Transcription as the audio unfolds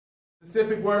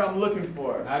Specific word I'm looking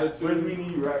for. Attitude. What does it mean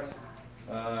to you, Rex?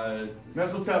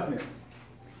 Mental toughness.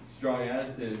 Strong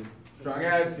attitude. Strong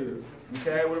attitude.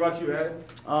 Okay, what about you, Ed?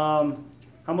 How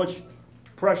much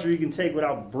pressure you can take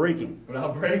without breaking.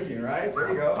 Without breaking, right? There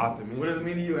you go. Optimism. What does it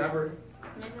mean to you, Amber?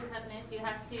 Mental toughness, you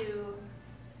have to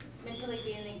mentally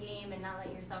be in the game and not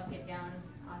let yourself get down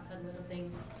off of little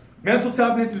things. Mental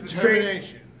toughness is a trait.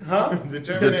 Determination. Huh?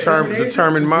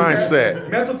 Determined mindset.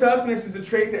 Mental toughness is a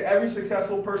trait that every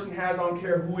successful person has, I don't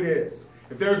care who it is.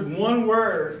 If there's one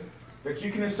word that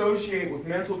you can associate with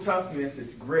mental toughness,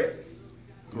 it's grit.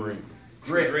 Grit.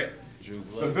 Grit.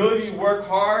 The ability to work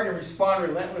hard and respond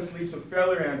relentlessly to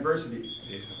failure and adversity.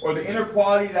 Or the inner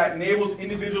quality that enables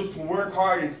individuals to work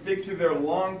hard and stick to their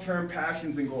long-term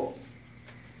passions and goals.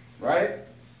 Right?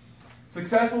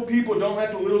 Successful people don't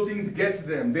let the little things get to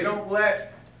them. They don't let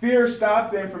fear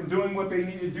stop them from doing what they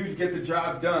need to do to get the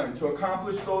job done, to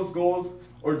accomplish those goals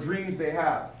or dreams they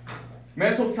have.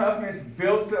 Mental toughness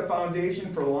builds the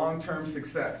foundation for long-term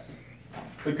success.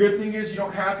 The good thing is you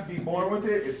don't have to be born with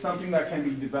it. It's something that can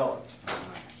be developed.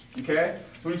 Okay?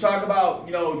 So when you talk about,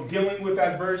 dealing with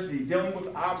adversity, dealing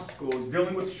with obstacles,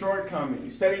 dealing with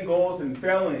shortcomings, setting goals and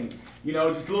failing,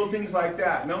 just little things like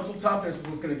that. Mental toughness is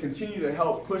going to continue to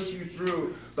help push you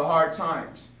through the hard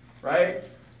times, right?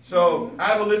 So I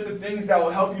have a list of things that will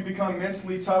help you become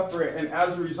mentally tougher and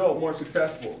as a result more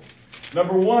successful.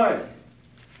 Number one,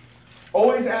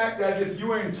 always act as if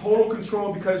you are in total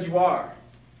control because you are.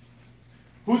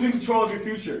 Who's in control of your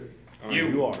future?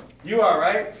 You are. You are,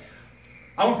 right?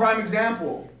 I'm a prime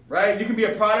example, right? You can be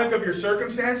a product of your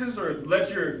circumstances or let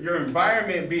your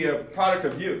environment be a product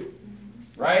of you,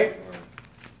 right?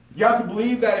 You have to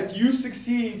believe that if you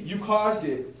succeed, you caused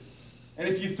it. And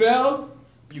if you failed,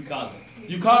 You caused it.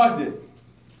 you caused it,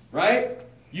 right?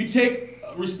 You take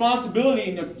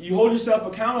responsibility and you hold yourself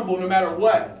accountable no matter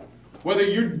what. Whether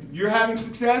you're having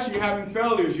success or you're having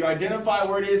failures, you identify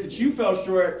where it is that you fell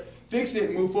short, fix it,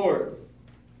 and move forward.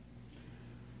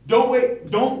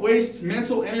 Don't waste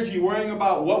mental energy worrying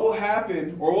about what will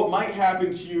happen or what might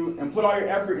happen to you, and put all your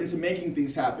effort into making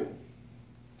things happen.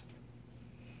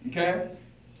 Okay?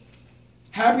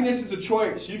 Happiness is a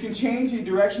choice. You can change the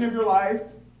direction of your life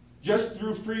just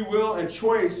through free will and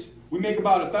choice. We make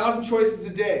about 1,000 choices a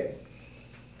day.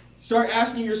 Start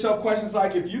asking yourself questions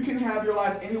like, if you can have your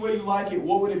life any way you like it,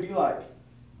 what would it be like?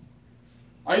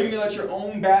 Are you going to let your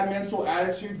own bad mental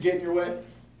attitude get in your way?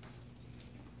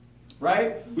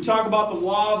 Right? We talk about the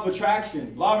law of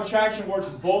attraction. Law of attraction works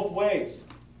both ways.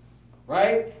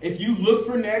 Right? If you look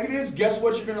for negatives, guess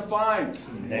what you're going to find?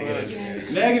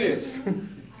 Negatives.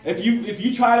 If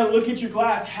you try to look at your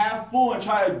glass half full and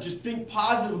try to just think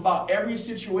positive about every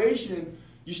situation,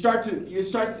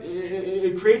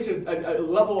 it creates a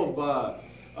level of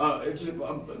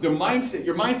the mindset.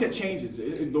 Your mindset changes.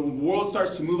 The world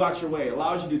starts to move out your way. It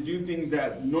allows you to do things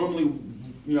that normally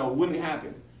wouldn't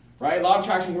happen. Right? Law of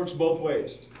attraction works both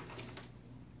ways.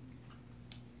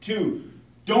 2,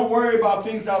 don't worry about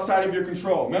things outside of your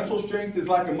control. Mental strength is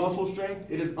like a muscle strength.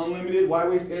 It is unlimited. Why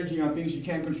waste energy on things you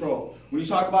can't control? When you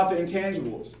talk about the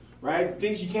intangibles, right?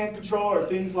 Things you can't control are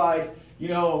things like,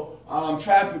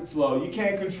 traffic flow. You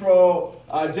can't control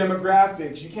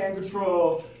demographics. You can't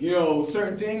control,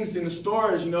 certain things in the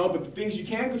stores, but the things you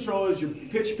can control is your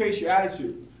pitch, pace, your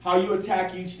attitude, how you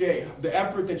attack each day, the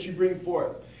effort that you bring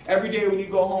forth. Every day when you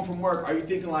go home from work, are you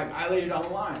thinking like, I laid it on the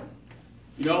line?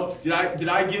 Did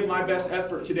I give my best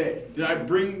effort today? Did I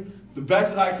bring the best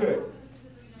that I could?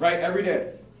 Right? Every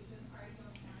day.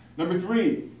 Number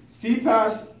 3, see the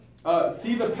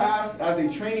past as a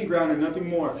training ground and nothing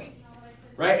more.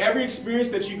 Right? Every experience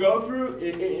that you go through,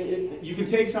 you can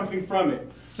take something from it.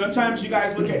 Sometimes you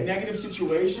guys look at negative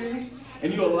situations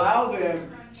and you allow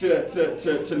them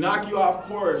to knock you off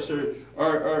course,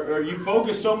 or you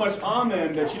focus so much on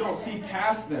them that you don't see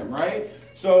past them, right?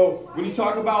 So when you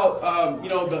talk about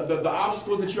the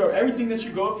obstacles that everything that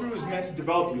you go through is meant to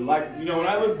develop you. Like, when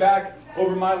I look back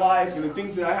over my life and the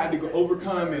things that I had to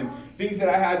overcome and things that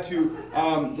I had to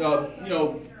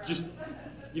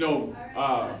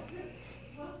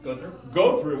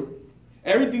go through,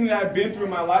 everything that I've been through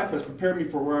in my life has prepared me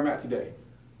for where I'm at today.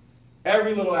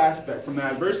 Every little aspect, from the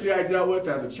adversity I dealt with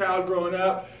as a child growing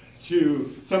up,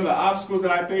 to some of the obstacles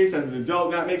that I faced as an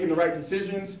adult, not making the right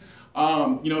decisions,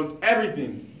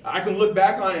 everything. I can look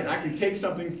back on it and I can take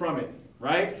something from it,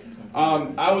 right?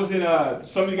 I was in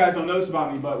some of you guys don't know this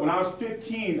about me, but when I was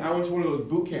 15, I went to one of those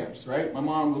boot camps, right? My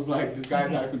mom was like, this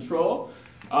guy's out of control.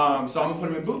 So I'm gonna put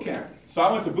him in boot camp. So I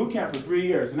went to boot camp for 3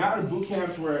 years, and not in boot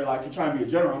camps where like you're trying to be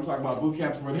a general. I'm talking about boot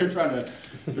camps where they're trying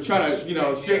to you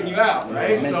know, straighten you out,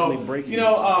 right? Mentally So breaking you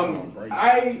know,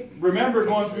 I remember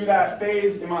going through that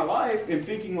phase in my life and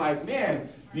thinking like, man,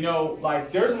 you know,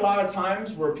 like there's a lot of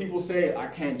times where people say I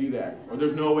can't do that, or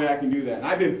there's no way I can do that, and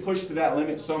I've been pushed to that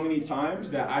limit so many times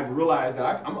that I've realized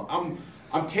that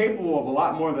I'm capable of a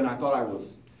lot more than I thought I was.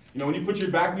 You know, when you put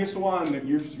your back against the wall and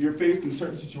you're faced in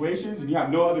certain situations and you have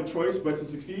no other choice but to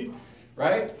succeed,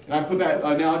 right? And I put that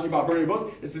analogy about burning your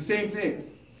boats. It's the same thing,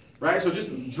 right? So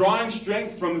just drawing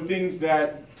strength from the things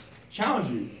that challenge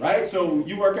you, right? So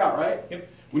you work out, right? Yep.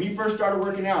 When you first started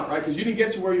working out, right? Because you didn't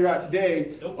get to where you're at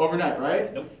today overnight,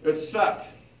 right? Nope. It sucked.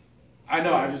 I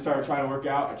know, I just started trying to work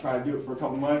out. I tried to do it for a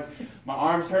couple months. My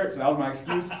arms hurt, so that was my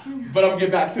excuse. But I'm gonna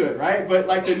get back to it, right? But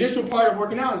like the initial part of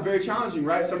working out is very challenging,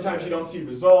 right? Sometimes you don't see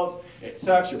results. It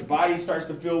sucks. Your body starts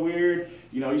to feel weird.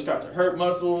 You know, you start to hurt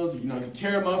muscles. You know, you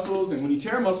tear muscles. And when you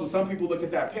tear muscles, some people look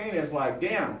at that pain as like,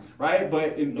 damn, right?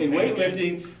 But in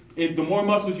weightlifting, the more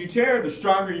muscles you tear, the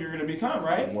stronger you're gonna become,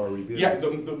 right? The more it rebuilds. Yeah,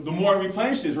 the more it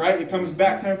replenishes, right? It comes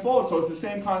back tenfold. So it's the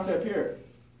same concept here.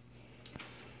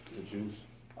 The juice.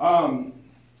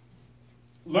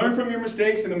 Learn from your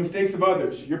mistakes and the mistakes of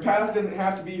others. Your past doesn't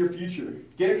have to be your future.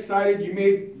 Get excited. You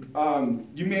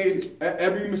made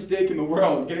every mistake in the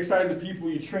world. Get excited the people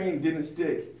you trained didn't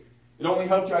stick. It only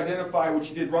helped you identify what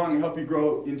you did wrong and help you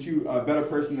grow into a better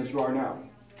person that you are now.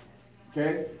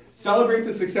 Okay? Celebrate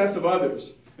the success of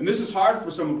others. And this is hard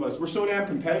for some of us. We're so damn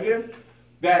competitive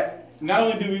that not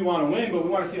only do we want to win, but we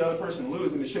want to see the other person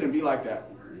lose, and it shouldn't be like that.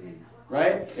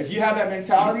 Right? If you have that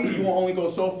mentality, you will only go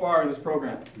so far in this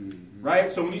program. Right?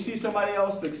 So when you see somebody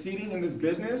else succeeding in this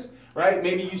business, right?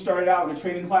 Maybe you started out in a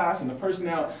training class and the person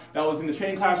that was in the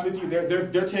training class with you,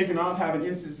 they're taking off, having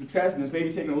instant success, and it's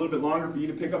maybe taking a little bit longer for you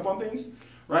to pick up on things.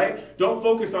 Right? Don't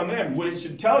focus on them. What it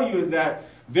should tell you is that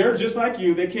they're just like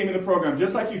you. They came in the program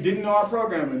just like you didn't know our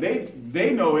program, and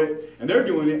they know it and they're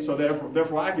doing it, so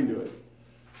therefore I can do it.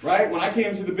 Right? When I came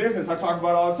into the business, I talk about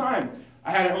it all the time.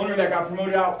 I had an owner that got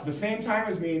promoted out the same time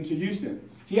as me into Houston.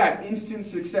 He had instant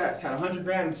success, had 100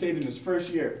 grand saved in his first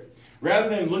year. Rather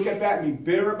than look at that and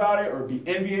be bitter about it or be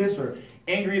envious or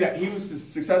angry that he was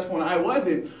successful and I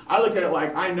wasn't, I looked at it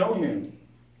like, I know him.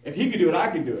 If he could do it,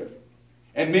 I could do it.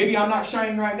 And maybe I'm not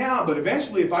shining right now, but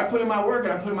eventually if I put in my work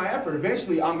and I put in my effort,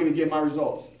 eventually I'm going to get my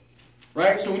results.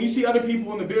 Right? So when you see other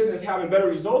people in the business having better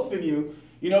results than you,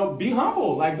 you know, be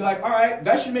humble. Be like, all right,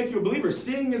 that should make you a believer.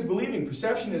 Seeing is believing.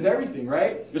 Perception is everything,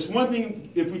 right? There's one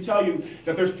thing if we tell you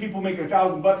that there's people making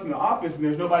 $1,000 in the office and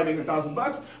there's nobody making $1,000,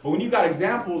 but when you got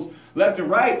examples left and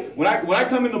right, when I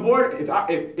come in the board,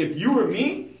 if you were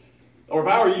me, or if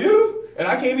I were you, and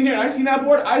I came in here and I seen that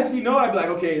board, I'd be like,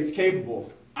 okay, it's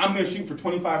capable. I'm going to shoot for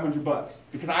 $2,500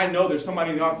 because I know there's somebody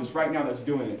in the office right now that's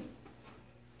doing it.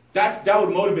 That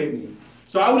would motivate me.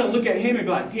 So I wouldn't look at him and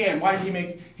be like, damn, why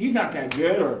did he's not that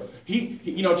good, or he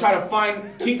try to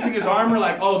find kinks in his armor,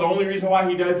 like, oh, the only reason why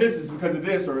he does this is because of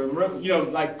this, or, you know,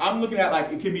 like, I'm looking at,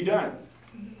 like, it can be done.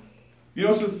 You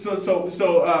know, so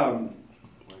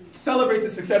celebrate the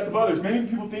success of others. Many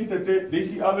people think that they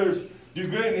see others do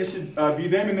good and it should be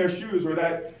them in their shoes, or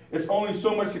that it's only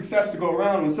so much success to go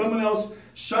around. When someone else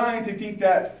shines, they think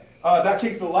that that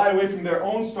takes the light away from their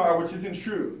own star, which isn't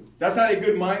true. That's not a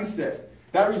good mindset.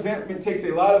 That resentment takes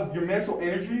a lot of your mental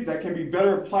energy that can be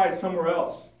better applied somewhere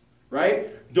else,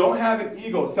 right? Don't have an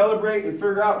ego. Celebrate and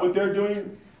figure out what they're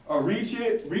doing.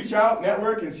 Reach out,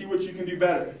 network, and see what you can do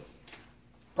better.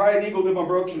 Pride and ego live on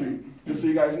Brook Street, just so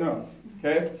you guys know,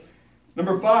 okay?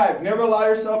 Number 5, never allow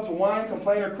yourself to whine,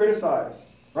 complain, or criticize,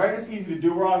 right? It's easy to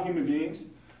do. We're all human beings.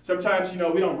 Sometimes, you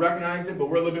know, we don't recognize it, but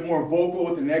we're a little bit more vocal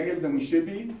with the negatives than we should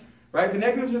be, right? The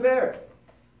negatives are there.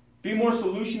 Be more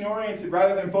solution-oriented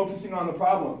rather than focusing on the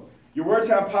problem. Your words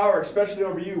have power, especially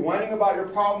over you. Whining about your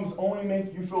problems only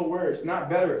make you feel worse,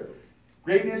 not better.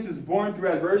 Greatness is born through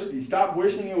adversity. Stop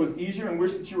wishing it was easier and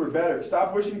wish that you were better.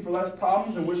 Stop wishing for less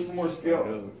problems and wish for more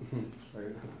skill.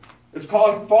 It's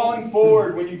called falling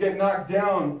forward. When you get knocked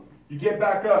down, you get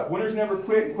back up. Winners never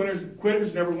quit,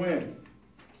 quitters never win.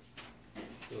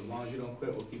 So as long as you don't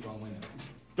quit, we'll keep on winning.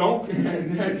 Don't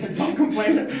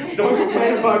complain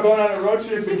about going on a road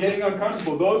trip and getting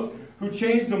uncomfortable. Those who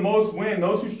change the most win.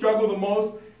 Those who struggle the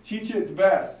most teach it the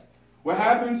best. What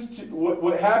happens to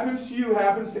you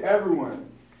happens to everyone.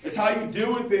 It's how you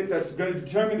deal with it that's going to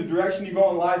determine the direction you go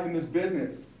in life in this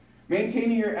business.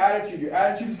 Maintaining your attitude. Your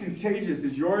attitude is contagious.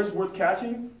 Is yours worth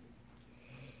catching?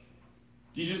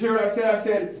 Did you just hear what I said? I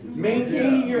said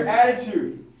maintaining your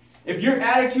attitude. If your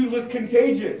attitude was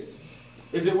contagious,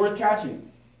 is it worth catching?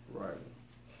 Right.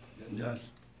 Yes.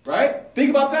 Right? Think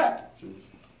about that.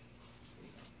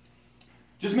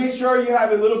 Just make sure you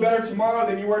have a little better tomorrow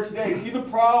than you were today. See, the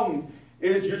problem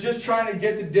is you're just trying to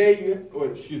get the day you,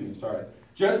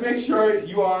 Just make sure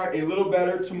you are a little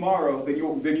better tomorrow than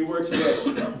you were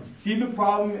today. See, the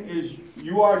problem is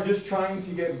you are just trying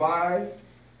to get by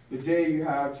the day you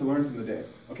have to learn from the day.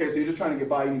 Okay, so you're just trying to get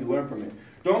by, you need to learn from it.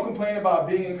 Don't complain about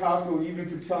being in college, even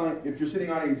if you're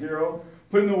sitting on a 0.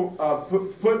 Put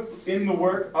in the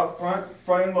work up front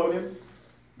and loaded.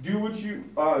 Do what you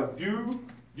do.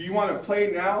 Do you want to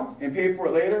play now and pay for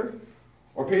it later,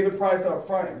 or pay the price up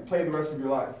front and play the rest of your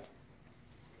life?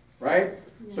 Right?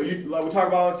 So we talk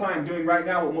about all the time, doing right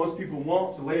now what most people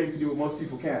won't, so later you can do what most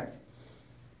people can.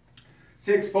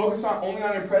 6, focus only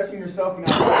on impressing yourself and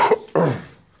not others.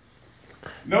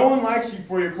 No one likes you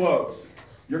for your clothes,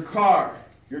 your car,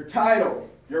 your title,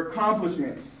 your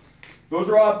accomplishments. Those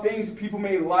are all things people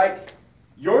may like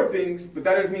your things, but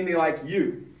that doesn't mean they like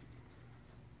you.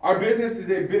 Our business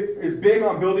is big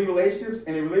on building relationships,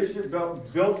 and a relationship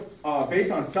built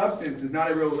based on substance is not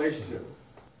a real relationship.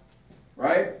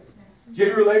 Right?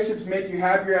 Genuine relationships make you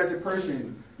happier as a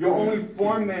person. You'll only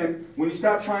form them when you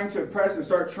stop trying to impress and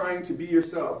start trying to be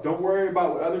yourself. Don't worry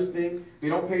about what others think. They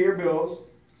don't pay your bills.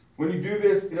 When you do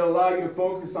this, it'll allow you to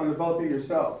focus on developing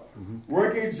yourself.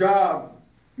 Work a job,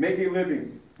 make a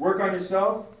living. Work on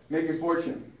yourself, make a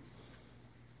fortune.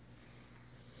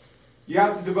 You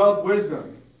have to develop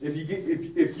wisdom.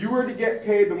 If you were to get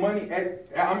paid the money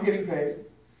I'm getting paid,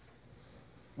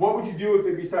 what would you do with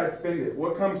it besides spend it?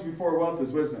 What comes before wealth is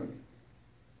wisdom.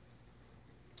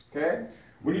 Okay?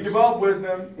 When you develop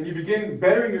wisdom and you begin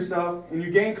bettering yourself and you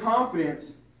gain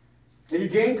confidence,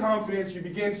 you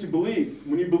begin to believe.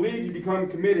 When you believe, you become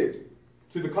committed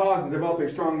to the cause and develop a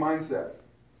strong mindset.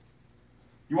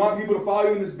 You want people to follow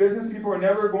you in this business? People are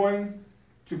never going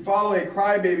to follow a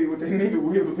crybaby with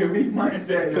a weak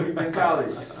mindset and a weak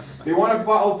mentality. They want to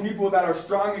follow people that are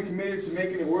strong and committed to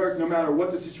making it work no matter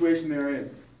what the situation they're in.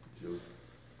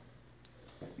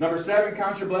 Number 7,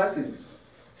 count your blessings.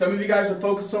 Some of you guys are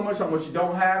focused so much on what you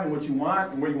don't have and what you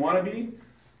want and where you want to be.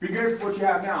 Be grateful for what you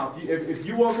have now. If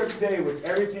you woke up today with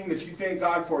everything that you thanked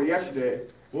God for yesterday,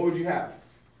 what would you have?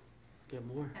 Get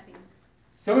more. Happiness.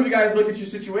 Some of you guys look at your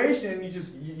situation and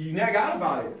you nag out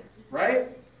about it, right?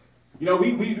 You know,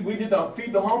 we did the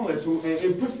Feed the Homeless, and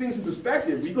it puts things in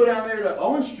perspective. We go down there to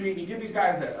Owen Street and you give these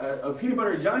guys a peanut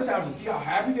butter and jelly sandwich and see how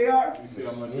happy they are. You see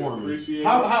how much they appreciate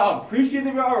how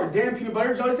appreciative they are, or a damn peanut butter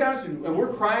and jelly sandwich, and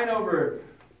we're crying over,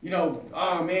 you know,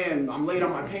 oh man, I'm late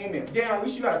on my payment. Damn, at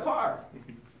least you got a car.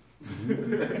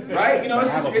 Right? You know,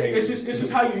 it's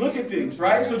just how you look at things,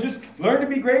 right? So just learn to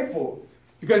be grateful.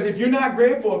 Because if you're not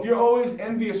grateful, if you're always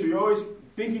envious or you're always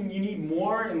thinking you need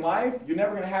more in life, you're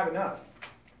never going to have enough.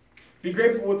 Be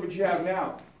grateful with what you have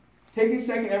now. Take a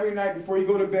second every night before you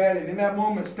go to bed, and in that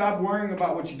moment, stop worrying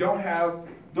about what you don't have.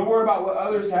 Don't worry about what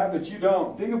others have that you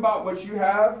don't. Think about what you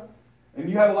have, and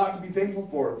you have a lot to be thankful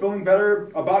for. Feeling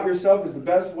better about yourself is the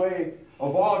best way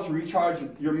of all to recharge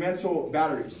your mental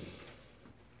batteries.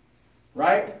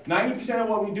 Right? 90% of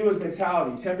what we do is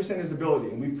mentality, 10% is ability.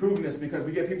 And we've proven this because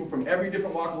we get people from every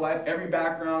different walk of life, every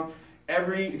background,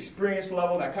 every experience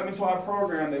level that come into our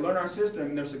program. They learn our system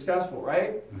and they're successful,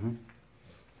 right? Mm-hmm.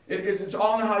 It's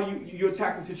all in how you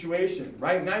attack the situation,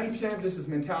 right? 90% of this is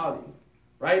mentality,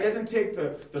 right? It doesn't take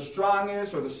the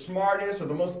strongest or the smartest or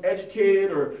the most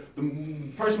educated or the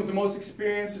person with the most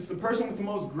experience. It's the person with the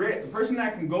most grit, the person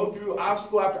that can go through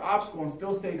obstacle after obstacle and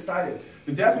still stay excited.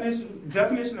 The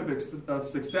definition of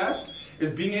success is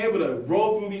being able to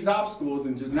roll through these obstacles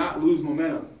and just not lose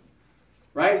momentum,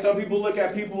 right? Some people look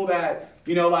at people that,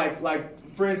 you know, like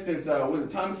for instance, was it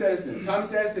Thomas Edison?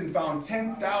 Thomas Edison found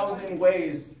 10,000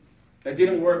 ways that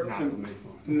didn't work not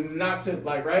to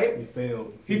right?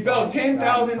 He failed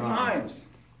 10,000 times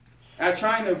at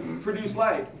trying to produce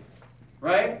light,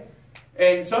 right?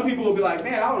 And some people will be like,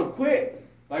 man, I would have quit.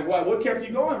 Like, what kept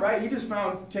you going, right? You just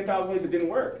found 10,000 ways that didn't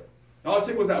work. And all it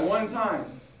took was that one time,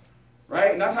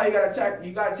 right? And that's how you got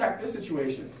to attack this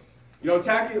situation. You know,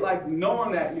 attack it like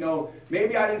knowing that, you know,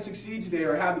 maybe I didn't succeed today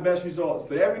or have the best results,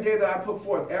 but every day that I put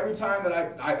forth, every time that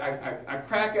I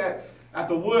crack at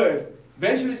the wood,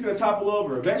 eventually it's going to topple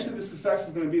over. Eventually the success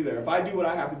is going to be there. If I do what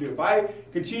I have to do, if I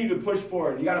continue to push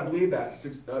forward, you got to believe that.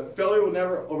 Failure will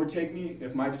never overtake me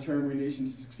if my determination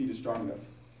to succeed is strong enough.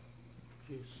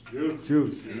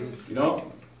 Juice. You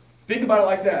know? Think about it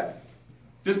like that.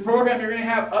 This program, you're going to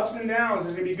have ups and downs.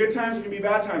 There's going to be good times, there's going to be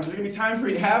bad times. There's going to be times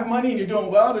where you have money and you're doing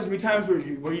well. There's going to be times where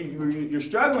you're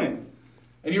struggling.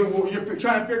 And you're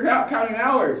trying to figure out counting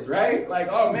hours, right? Like,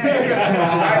 oh man,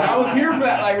 I was here for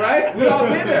that, like, right? We've all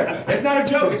been there. It's not a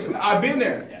joke. I've been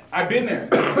there.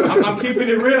 I'm keeping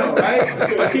it real, right?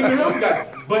 I'm keeping it real,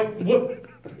 guys.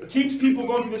 But keeps people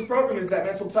going through this program is that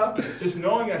mental toughness, just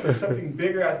knowing that there's something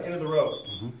bigger at the end of the road,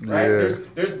 right? Yeah.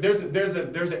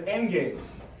 There's an end game,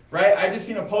 right? I just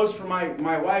seen a post from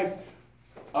my wife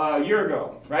a year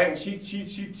ago, right? And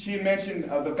she had mentioned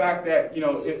the fact that, you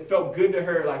know, it felt good to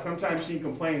her. Like sometimes she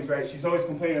complains, right? She's always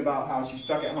complaining about how she's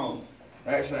stuck at home,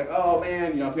 right? She's like, oh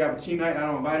man, you know, if we have a team night and I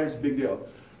don't invite her, it's a big deal,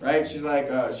 right? She's like,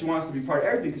 she wants to be part of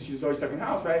everything because she's always stuck in the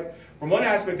house, right? From one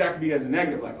aspect, that could be as a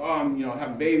negative, like, oh, I'm, you know,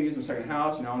 having babies, I'm stuck in the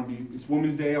house, you know, I want to be, it's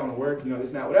Women's Day, I want to work, you know, this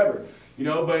and that, whatever, you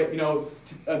know. But, you know,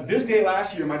 this day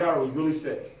last year, my daughter was really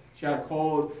sick. She had a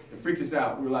cold, it freaked us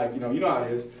out. We were like, you know how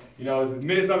it is. You know, the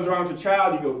minute something's wrong with your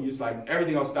child, you just like,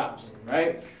 everything else stops,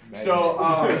 right? So,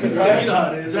 right? You know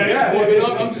how it is, right? Yeah,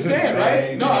 well, I'm just saying,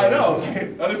 right? No, I know.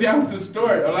 The other day I went to the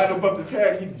store, Orlando bumped his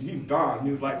head, he's gone.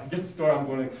 He was like, forget the store, I'm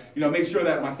going to, you know, make sure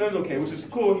that my son's okay, which is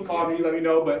cool. He called me, let me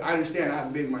know, but I understand, I have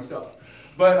a baby myself.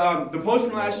 But the post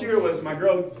from last year was my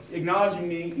girl acknowledging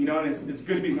me, you know, and it's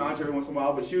good to be acknowledged every once in a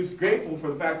while, but she was grateful for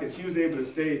the fact that she was able to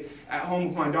stay at home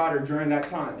with my daughter during that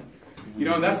time. You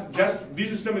know, and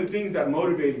these are some of the things that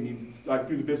motivated me, like,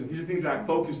 through the business. These are things that I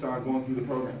focused on going through the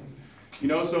program. You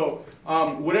know, so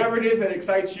whatever it is that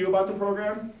excites you about the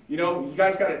program, you know, you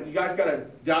guys gotta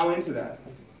dial into that.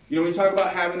 You know, when you talk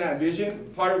about having that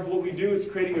vision, part of what we do is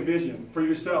creating a vision for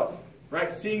yourself,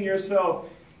 right? Seeing yourself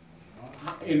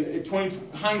in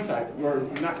hindsight, or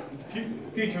not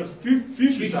future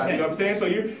side. You know what I'm saying? So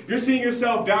you're seeing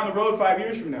yourself down the road 5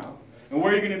 years from now, and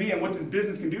where you're going to be, and what this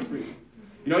business can do for you.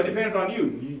 You know, it depends on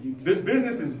you. This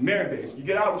business is merit-based. You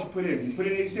get out what you put in. You put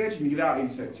in 80 cents, you can get out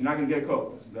 80 cents. You're not going to get a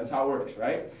Coke. That's how it works,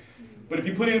 right? But if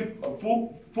you put in a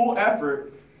full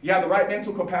effort, you have the right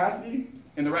mental capacity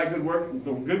and the right good work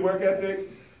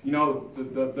ethic. You know, the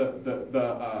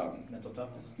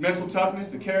mental toughness,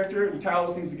 the character. You tie all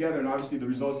those things together, and obviously the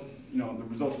results. You know, the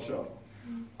results will show.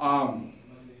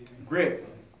 Grit.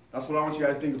 That's what I want you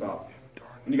guys to think about.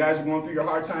 When you guys are going through your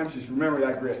hard times, just remember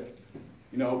that grit.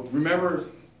 You know, remember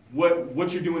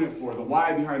what you're doing it for, the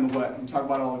why behind the what. We talk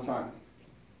about it all the time.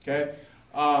 Okay?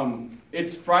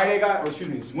 It's Friday,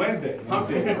 it's Wednesday, hump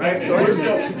day, right? So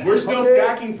we're still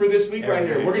stacking for this week right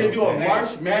here. We're gonna do a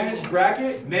March Madness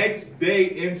bracket. Next day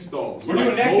installs.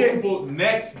 We're doing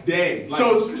next day. Like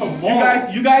so tomorrow.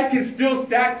 you guys can still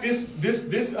stack this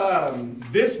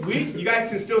week. You guys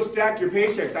can still stack your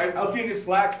paychecks. I updated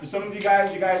Slack for some of you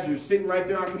guys. You guys are sitting right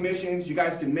there on commissions. You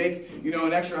guys can make, you know,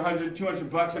 an extra $100,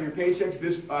 $200 on your paychecks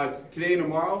today and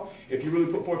tomorrow if you really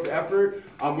put forth the effort.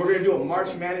 We're gonna do a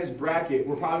March Madness bracket.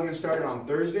 We're probably gonna start on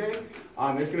Thursday.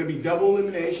 It's going to be double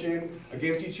elimination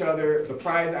against each other. The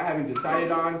prize I haven't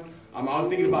decided on. I was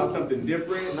thinking about something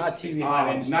different. Not TV. Not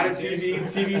a TV.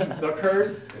 TV's the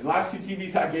curse. The last 2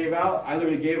 TVs I gave out, I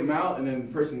literally gave them out, and then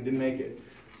the person didn't make it.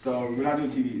 So we're not doing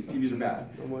TVs. TVs are bad.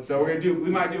 So we're gonna do. We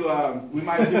might do.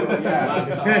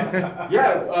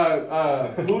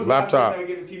 Who's laptop. That we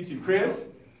give the TV to? Chris.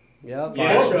 Yep.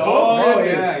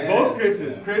 Yeah, both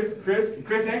Chris's. Yeah.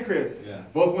 Chris and Chris. Yeah.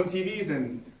 Both won TVs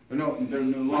and. No, they're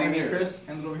no longer here. Chris,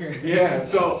 hand it over here. Yeah,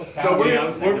 so we're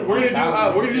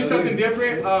gonna do something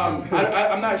different.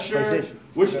 I'm not sure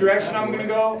which direction I'm gonna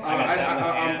go.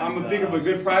 I'm gonna think of a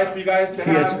good prize for you guys to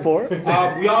have.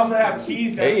 PS4. We also have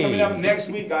keys that's coming up next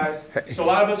week, guys. So a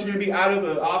lot of us are gonna be out of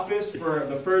the office for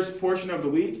the first portion of the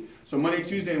week. So Monday,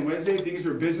 Tuesday, and Wednesday, things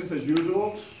are business as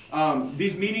usual.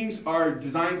 These meetings are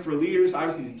designed for leaders,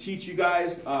 obviously to teach you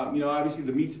guys, you know, obviously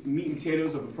the meat and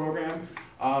potatoes of the program.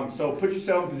 So put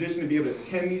yourself in position to be able to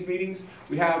attend these meetings.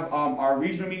 We have our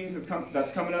regional meetings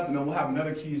that's coming up, and then we'll have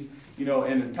another keys, you know,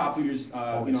 and the top leaders,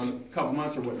 you know, in a couple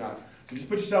months or whatnot. So just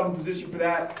put yourself in position for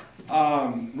that.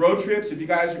 Road trips, if you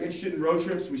guys are interested in road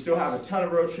trips, we still have a ton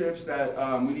of road trips that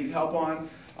we need help on.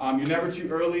 You're never too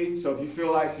early, so if you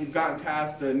feel like you've gotten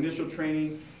past the initial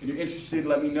training and you're interested,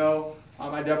 let me know.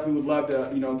 I definitely would love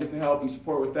to, you know, get the help and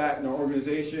support with that in our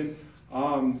organization.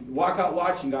 Walkout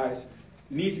watching, guys,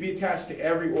 needs to be attached to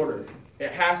every order.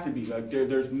 It has to be. Like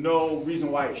there's no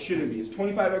reason why it shouldn't be. It's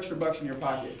 25 extra bucks in your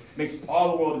pocket. Makes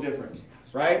all the world of difference,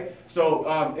 right? So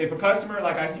if a customer,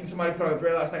 like I seen somebody put on a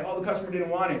thread last night, oh, the customer didn't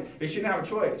want it. They shouldn't have a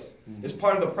choice. It's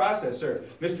part of the process, sir.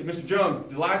 Mr. Jones,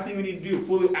 the last thing we need to do,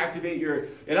 fully activate your,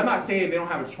 and I'm not saying they don't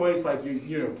have a choice like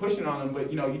you're pushing on them,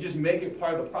 but you know, you just make it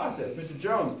part of the process. Mr.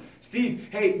 Jones, Steve,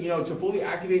 hey, you know, to fully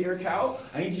activate your account,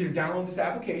 I need you to download this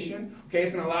application. Okay,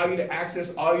 it's going to allow you to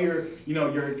access all your, you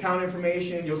know, your account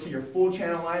information. You'll see your full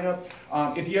channel lineup.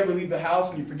 If you ever leave the house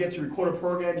and you forget to record a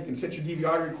program, you can set your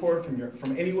DVR to record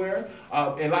from anywhere.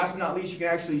 And last but not least, you can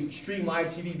actually stream live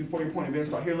TV before your point of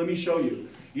install. Here, let me show you.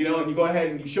 you know, and you go ahead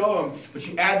and you show them, but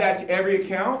you add that to every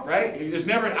account, right? There's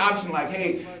never an option like,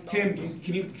 hey, Tim,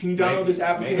 can you download this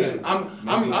application?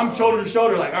 I'm shoulder to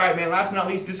shoulder, like, all right, man, last but not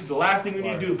least, this is the last thing we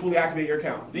need to do to fully activate your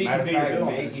account. Matter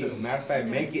of fact,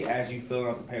 make it as you fill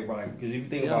out the paperwork. Because if you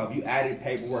think about, if you added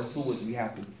paperwork to it, so we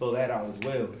have to fill that out as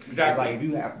well. Exactly. It's like if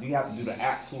you have to do the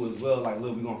app too as well. Like,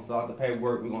 look, we're gonna fill out the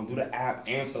paperwork, we're gonna do the app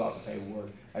and fill out the paperwork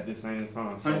at the same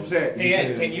time. So 100%. Hey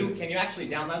Ed, can you actually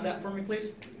download that for me,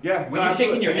 please? Yeah. When you're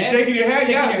shaking your head. You're shaking your head,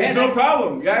 yeah, there's no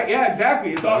problem. Yeah,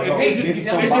 exactly.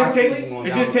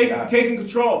 It's just taking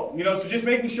control. You know, so just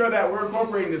making sure that we're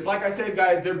incorporating this. Like I said,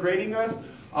 guys, they're grading us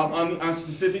on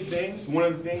specific things. One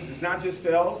of the things is not just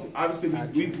sales. Obviously,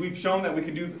 we've shown that we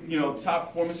can do, you know, top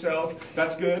performance sales.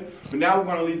 That's good. But now we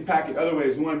want to lead the packet other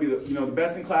ways. We want to be the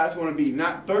best in class. We want to be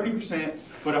not 30%,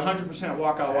 but 100%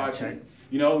 walkout watching.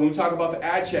 You know, when we talk about the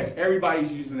ad check,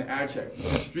 everybody's using the ad check.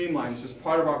 It's streamlined. It's just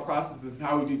part of our process. This is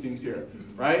how we do things here,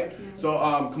 right?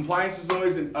 So compliance is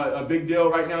always a big deal.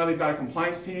 Right now, they've got a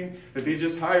compliance team that they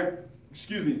just hired.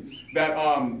 Excuse me.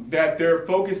 That they're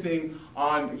focusing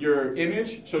on your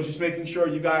image. So just making sure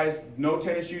you guys, no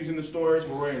tennis shoes in the stores.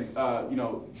 We're wearing, you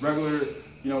know, regular,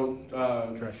 you know,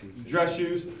 dress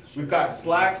shoes. We've got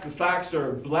slacks. The slacks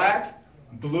are black,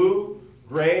 blue,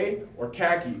 gray, or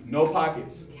khaki. No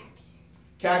pockets.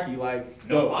 Khaki, like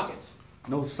No those. pockets.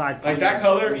 No side Like pockets.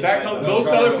 those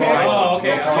color pants. Oh, okay.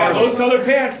 Yeah, those color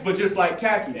pants, but just like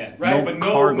khakis, Yeah. right? No but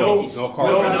cargo. no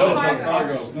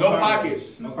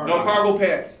pockets, no cargo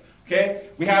pants. Okay,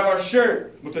 we have our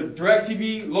shirt with the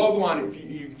DirecTV logo on it.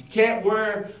 You can't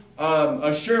wear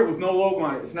a shirt with no logo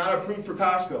on it. It's not approved for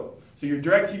Costco. So your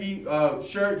DirecTV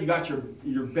shirt, you got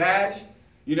your badge.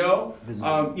 You know,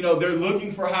 they're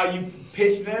looking for how you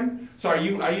pitch them. So are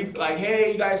you like,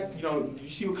 hey, you guys, you know, you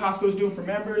see what Costco's doing for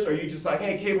members? Or are you just like,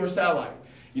 hey, cable or satellite?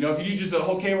 You know, if you do just the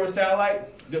whole cable or satellite,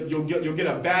 you'll get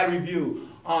a bad review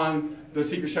on the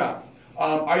secret shop.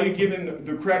 Are you giving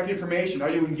the correct information? Are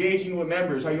you engaging with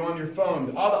members? Are you on your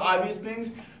phone? All the obvious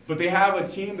things. But they have a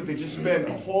team that they just spend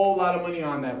a whole lot of money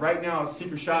on that. Right now,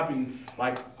 secret shopping,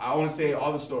 like I want to say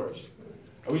all the stores.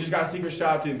 We just got secret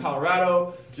shopped in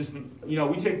Colorado. Just, you know,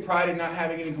 we take pride in not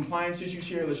having any compliance issues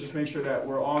here. Let's just make sure that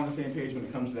we're all on the same page when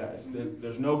it comes to that.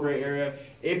 There's no gray area.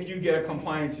 If you get a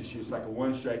compliance issue, it's like a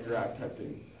one strike you're out type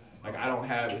thing. Like I don't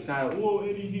have, it's not, well,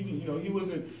 he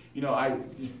wasn't, you know, I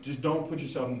just don't put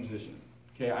yourself in a position.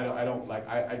 Okay, I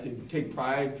take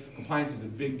pride. Compliance is a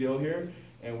big deal here,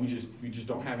 and we just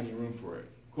don't have any room for it.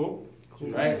 Cool?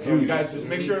 Right? So you guys just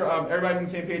make sure everybody's on the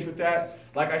same page with that.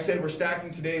 Like I said, we're stacking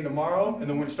today and tomorrow, and then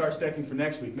we're going to start stacking for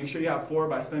next week. Make sure you have 4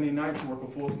 by Sunday night to work a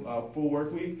full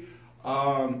work week.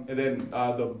 And then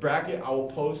the bracket I will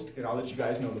post, and I'll let you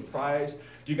guys know the prize.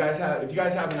 If you guys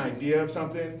have an idea of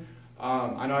something,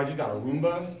 I know I just got a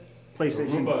Roomba.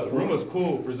 PlayStation. Roomba's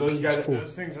cool for those of you guys.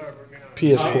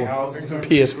 PS4.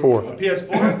 PS4. A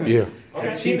PS4? Yeah.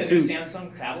 Have you seen the new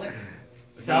Samsung tablet?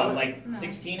 Tablet? Like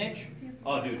 16-inch?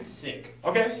 Oh, dude, it's sick.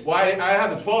 Okay. Well, I have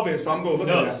the 12-inch, so I'm going to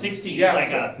look at that. No, 16. Yeah.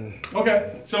 It's like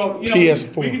Okay. So, you know,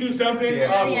 PS4. we can do something.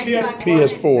 PS4.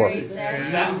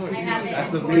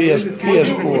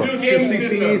 PS4. We'll do a gaming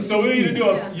system. So we either do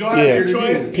you'll have your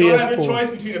choice. You'll have your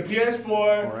choice between a PS4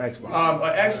 or Xbox.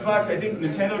 An Xbox. I think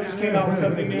Nintendo just came out with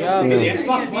something new. the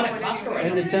Xbox One at Costco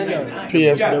right now. Nintendo.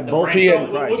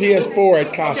 PS4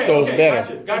 at Costco's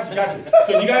better. Gotcha.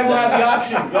 So you guys will have the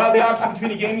option. You'll have the option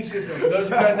between a gaming system. For those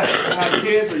of you guys that have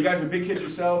kids or you guys are big kids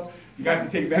yourself, you guys can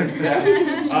take advantage of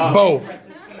that. Both.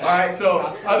 All right, so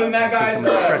other than that, guys,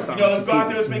 let's go out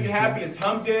there, let's make it happen. It's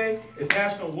Hump Day. It's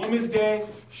National Women's Day.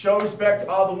 Show respect to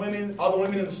all the women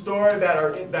in the store that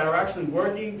are actually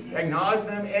working. Acknowledge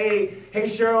them. Hey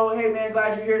Cheryl. Hey man,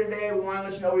 glad you're here today. We want to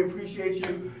let you know we appreciate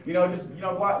you. You know, just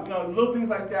little things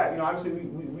like that. You know, obviously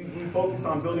we focus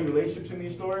on building relationships in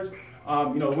these stores.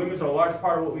 You know, women's are a large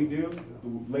part of what we do.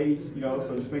 Ladies, you know,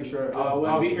 so just make sure. I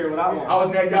wouldn't be here without one. I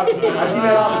was necked out. I seen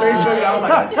that on Facebook, and I was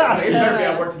like, it better be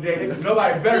at work today. Because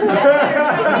nobody better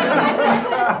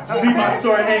just leave my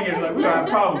store hanging. Like, we're going to have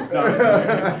problems. No,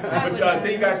 but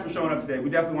thank you guys for showing up today. We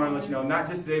definitely want to let you know, not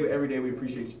just today, but every day, we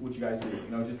appreciate what you guys do.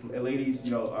 You know, just ladies, you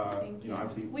know,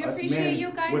 obviously. We appreciate you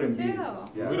guys too.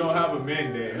 Yeah. We don't have a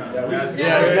men day, huh? We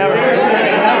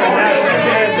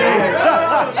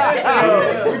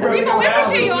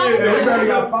appreciate you all the time. We barely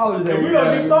got followers there. We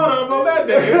don't even thought of on that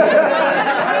day.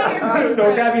 So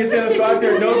with that being said, let's go out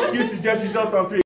there. No excuses, just results on 3.